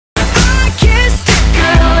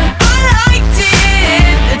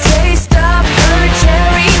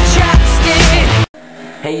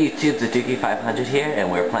YouTube Zaduki 500 here,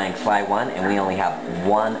 and we're playing Sly 1, and we only have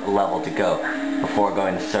one level to go before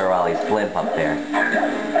going to Sir Rollys' blimp up there.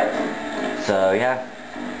 So yeah,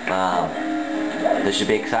 this should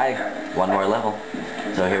be exciting. One more level.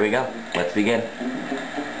 So here we go. Let's begin.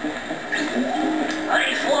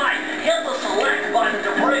 Hey Sly, hit the select button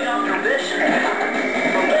to bring up your mission.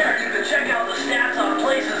 From there you can check out the stats on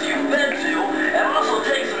places you've been to, and also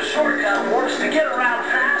take some shortcut works to get around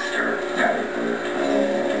faster.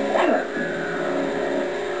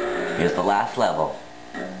 Here's the last level.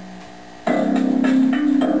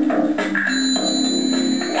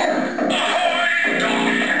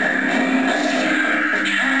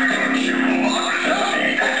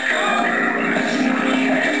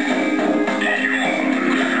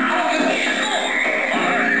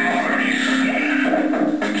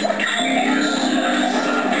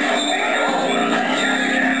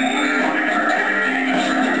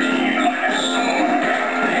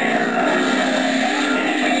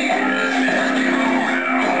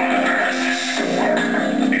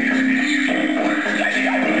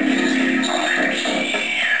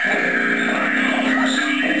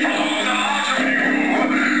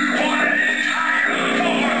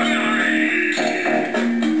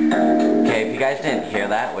 Didn't hear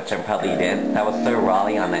that, which I probably did. That was Sir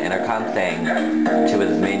Rolly on the intercom saying to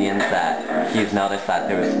his minions that he's noticed that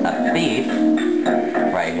there's a thief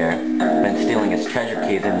right here been stealing his treasure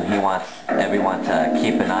keys, and he wants everyone to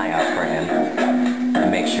keep an eye out for him and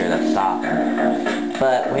make sure to stop him.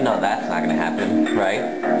 But we know that's not going to happen,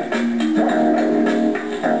 right?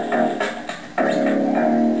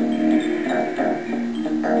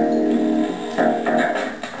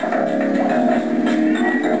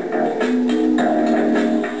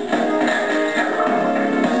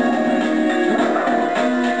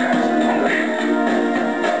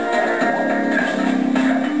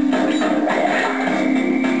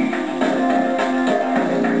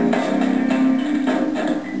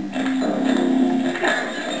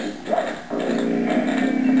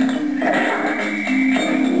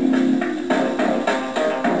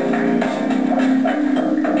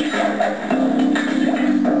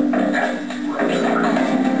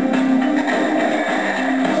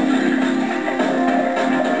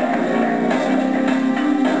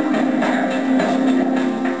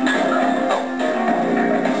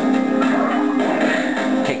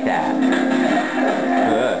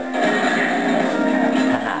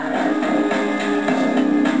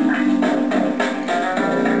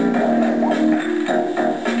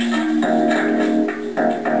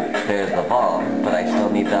 But I still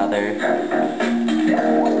need the other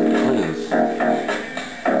clues.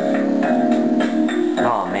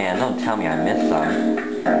 Oh man, don't tell me I missed some.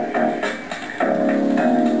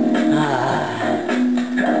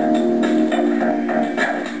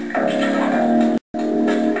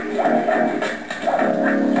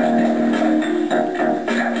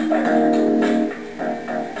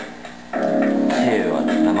 Two.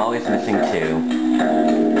 I'm always missing two.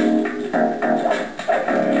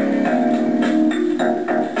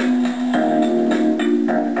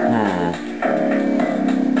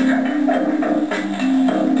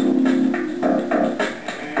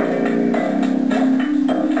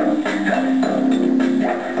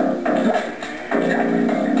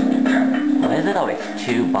 Always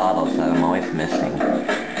two bottles that I'm always missing.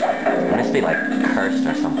 It must be like cursed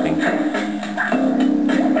or something.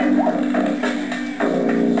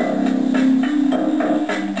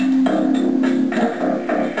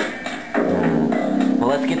 Well,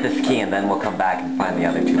 let's get this key and then we'll come back and find the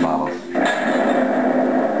other two bottles.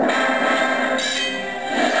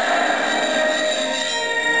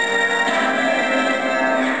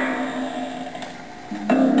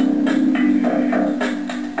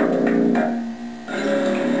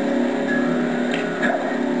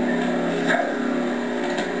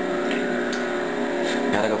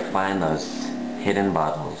 Gotta go find those hidden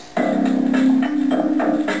bottles.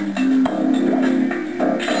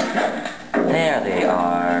 There they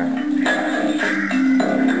are.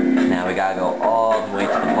 Now we gotta go all the way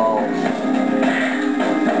to the vault.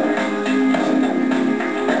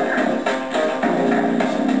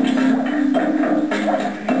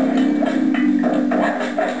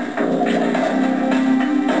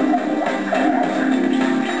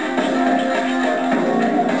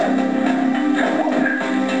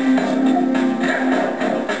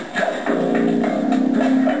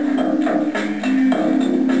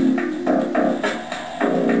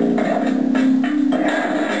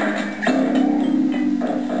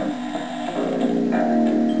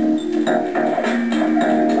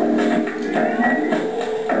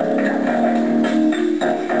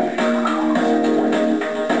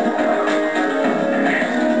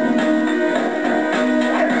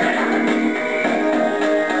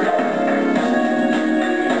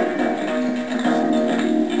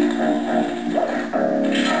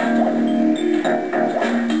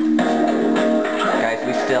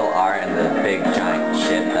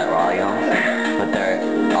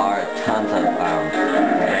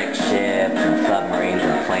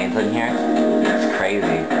 planes in here. It's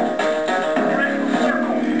crazy. Press the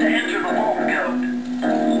circle to enter the vault code.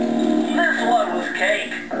 This one was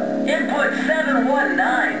cake. Input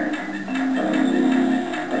 719.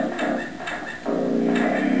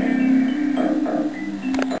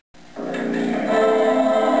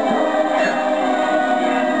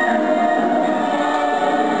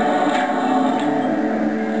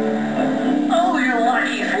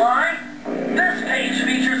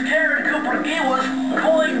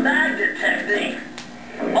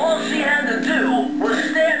 All she had to do was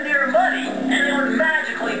stand near money, and it would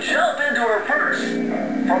magically jump into her purse.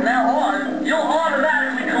 From now on, you'll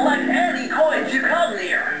automatically collect any coins you come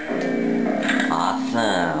near.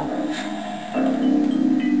 Awesome.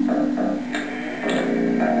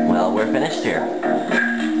 Well, we're finished here.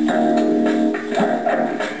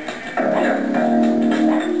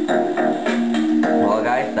 Well,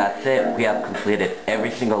 guys, that's it. We have completed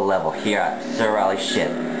every single level here at Sir Rollys'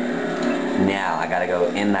 ship. Now, I gotta go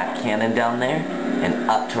in that cannon down there and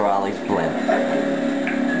up to Rollys' blimp.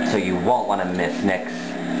 So you won't want to miss next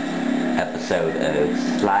episode of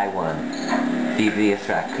Sly 1, Devious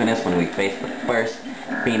Raccoonus, when we face the first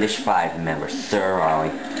Fiendish 5 member, Sir Rolly.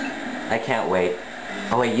 I can't wait.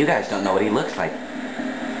 Oh wait, you guys don't know what he looks like.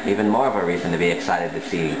 Even more of a reason to be excited to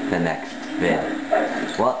see the next vid.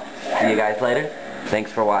 Well, see you guys later.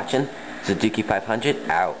 Thanks for watching. Zaduki 500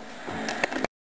 out.